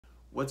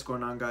What's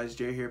going on, guys?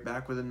 Jay here,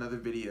 back with another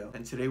video,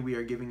 and today we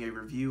are giving a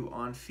review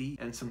on feet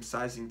and some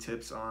sizing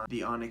tips on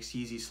the Onyx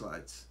Yeezy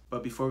slides.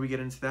 But before we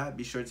get into that,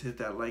 be sure to hit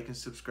that like and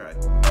subscribe.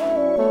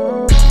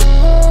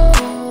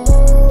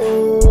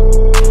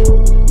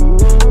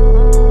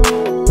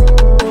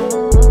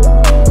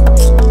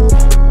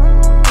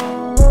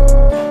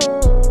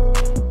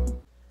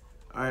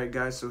 Alright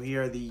guys, so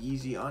here are the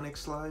Yeezy Onyx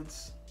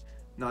slides.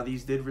 Now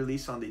these did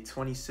release on the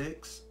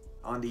 26th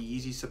on the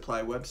Yeezy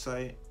Supply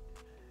website,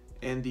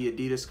 and the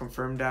Adidas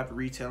Confirmed app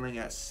retailing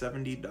at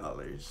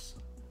 $70.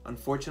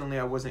 Unfortunately,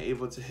 I wasn't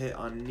able to hit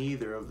on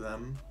neither of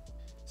them,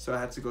 so I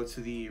had to go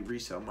to the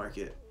resale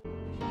market.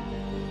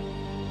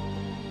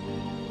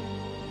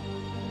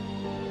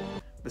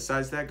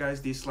 Besides that,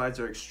 guys, these slides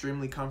are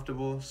extremely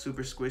comfortable,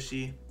 super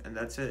squishy, and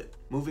that's it.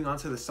 Moving on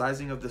to the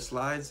sizing of the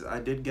slides, I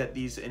did get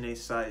these in a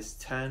size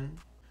 10,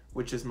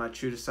 which is my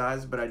true to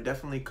size, but I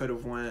definitely could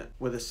have went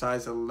with a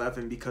size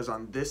 11 because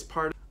on this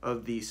part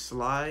of the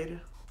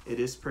slide, it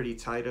is pretty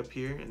tight up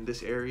here in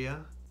this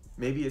area.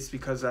 Maybe it's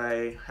because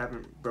I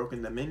haven't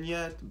broken them in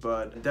yet,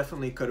 but I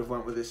definitely could have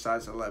went with a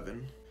size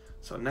 11.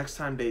 So next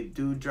time they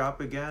do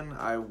drop again,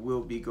 I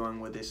will be going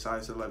with a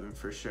size 11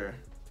 for sure.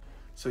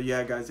 So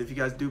yeah guys, if you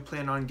guys do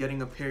plan on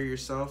getting a pair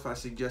yourself, I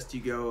suggest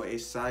you go a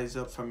size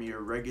up from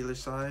your regular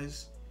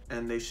size,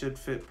 and they should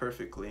fit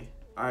perfectly.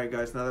 Alright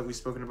guys, now that we've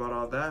spoken about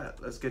all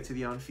that, let's get to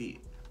the on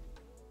feet.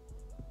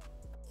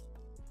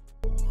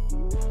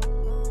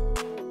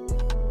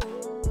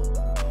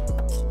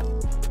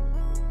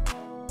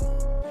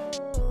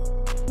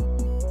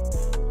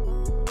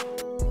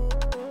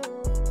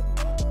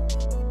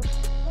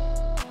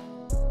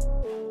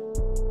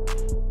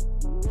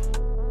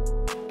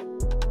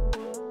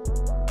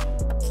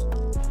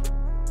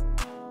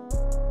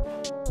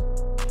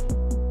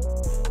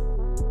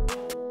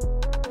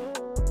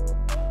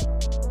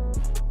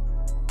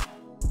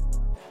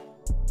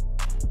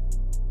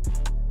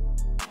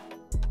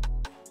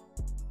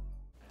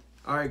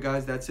 Alright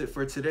guys, that's it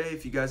for today.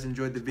 If you guys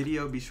enjoyed the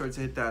video, be sure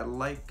to hit that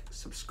like,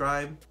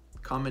 subscribe,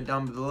 comment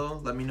down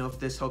below. Let me know if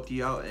this helped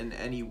you out in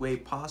any way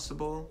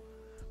possible.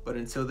 But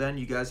until then,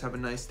 you guys have a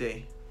nice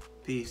day.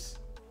 Peace.